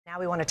Now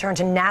we want to turn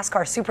to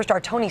NASCAR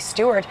superstar Tony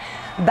Stewart,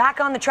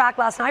 back on the track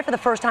last night for the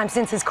first time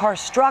since his car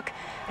struck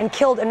and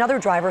killed another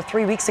driver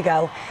 3 weeks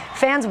ago.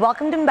 Fans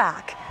welcomed him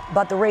back,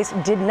 but the race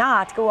did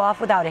not go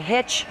off without a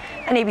hitch.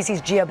 And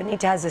ABC's Gio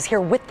Benitez is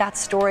here with that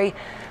story.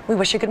 We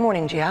wish you good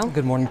morning, Gio.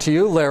 Good morning to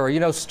you, Larry.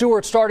 You know,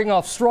 Stewart starting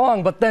off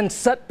strong, but then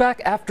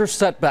setback after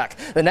setback.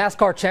 The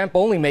NASCAR champ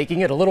only making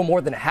it a little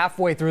more than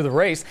halfway through the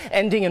race,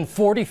 ending in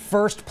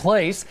 41st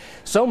place.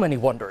 So many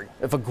wondering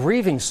if a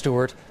grieving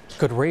Stewart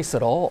could race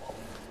at all.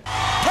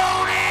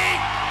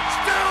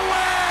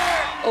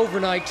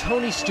 Overnight,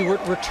 Tony Stewart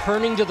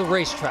returning to the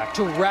racetrack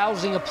to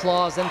rousing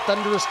applause and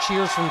thunderous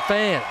cheers from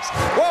fans.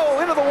 Whoa,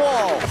 into the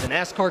wall! The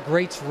NASCAR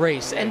greats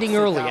race ending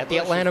early at the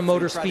Atlanta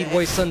Motor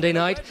Speedway Sunday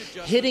night,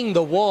 hitting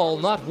the wall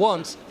not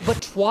once,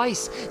 but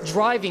twice,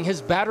 driving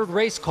his battered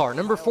race car,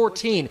 number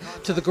 14,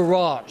 to the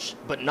garage,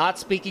 but not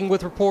speaking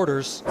with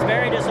reporters. It's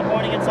very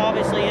disappointing. It's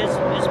obviously his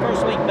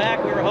first week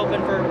back. We were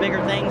hoping for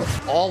bigger things.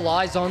 All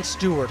eyes on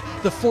Stewart,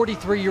 the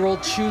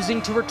 43-year-old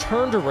choosing to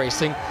return to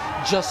racing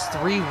just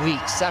 3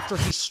 weeks after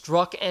he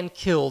struck and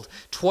killed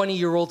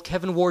 20-year-old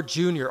Kevin Ward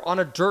Jr. on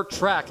a dirt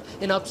track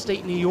in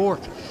upstate New York.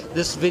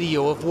 This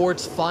video of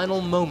Ward's final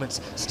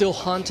moments still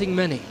haunting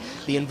many.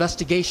 The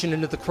investigation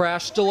into the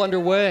crash still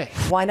underway.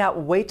 Why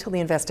not wait till the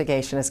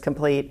investigation is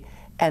complete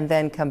and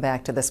then come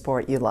back to the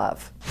sport you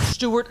love?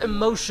 Stewart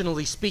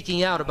emotionally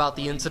speaking out about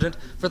the incident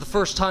for the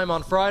first time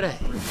on Friday.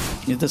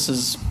 This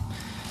has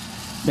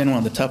been one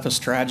of the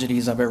toughest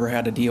tragedies I've ever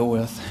had to deal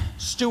with.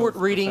 Stewart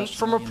reading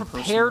from a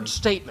prepared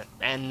statement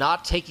and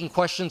not taking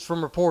questions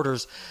from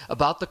reporters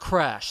about the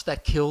crash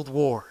that killed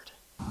Ward.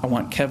 I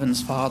want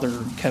Kevin's father,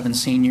 Kevin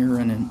Sr.,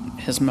 and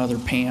his mother,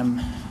 Pam,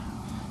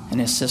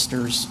 and his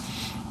sisters,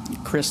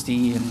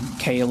 Christy and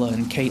Kayla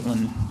and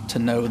Caitlin, to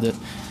know that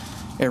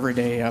every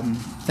day I'm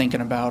thinking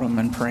about them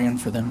and praying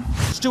for them.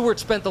 Stewart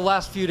spent the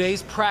last few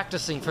days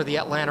practicing for the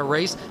Atlanta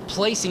race,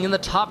 placing in the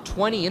top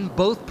 20 in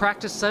both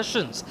practice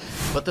sessions.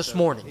 But this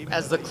morning,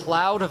 as the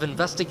cloud of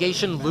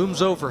investigation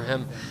looms over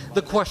him,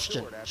 the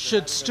question,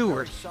 should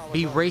Stewart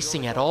be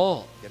racing at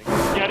all?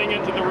 Getting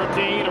into the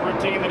routine, a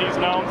routine that he's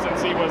known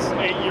since he was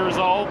 8 years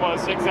old,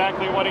 was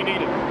exactly what he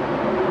needed.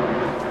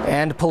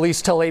 And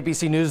police tell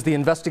ABC News the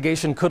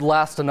investigation could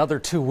last another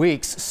 2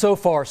 weeks. So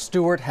far,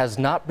 Stewart has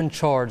not been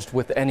charged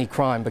with any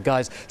crime. But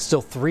guys,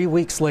 still 3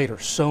 weeks later,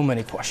 so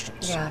many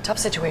questions. Yeah, tough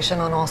situation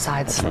on all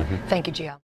sides. Thank you, Gio.